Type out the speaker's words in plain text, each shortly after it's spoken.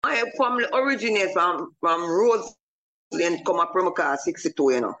my family originates from Roseland, come up from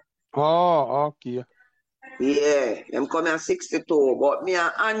 62, you know. Oh, okay. Yeah, them come at 62, but me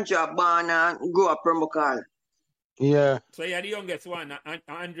and Andrea born and grew up from Hall. Yeah. So you're the youngest one,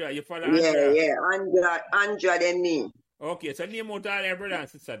 Andrea. You follow Andrea? Yeah. Andrea than me. Okay, so name out all your brother and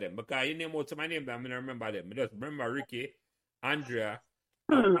sister them. Because you name out some of them, I don't remember them. I just remember Ricky, Andrea,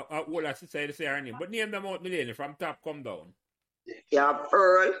 all our sister, you say her name. But name them out, Melanie, from top come down. You have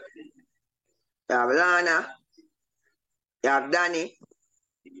Earl, you have Lana, you have Danny,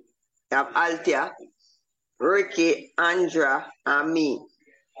 you have Altia, Ricky, Andrea, and me.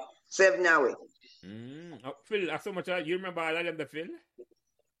 7 away. Phil, so much you remember all of them, the Phil?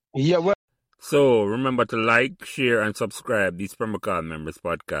 Yeah, well. So remember to like, share, and subscribe these Pembroke Hall Members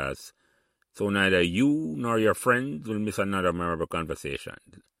podcast. So neither you nor your friends will miss another memorable conversation.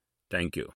 Thank you.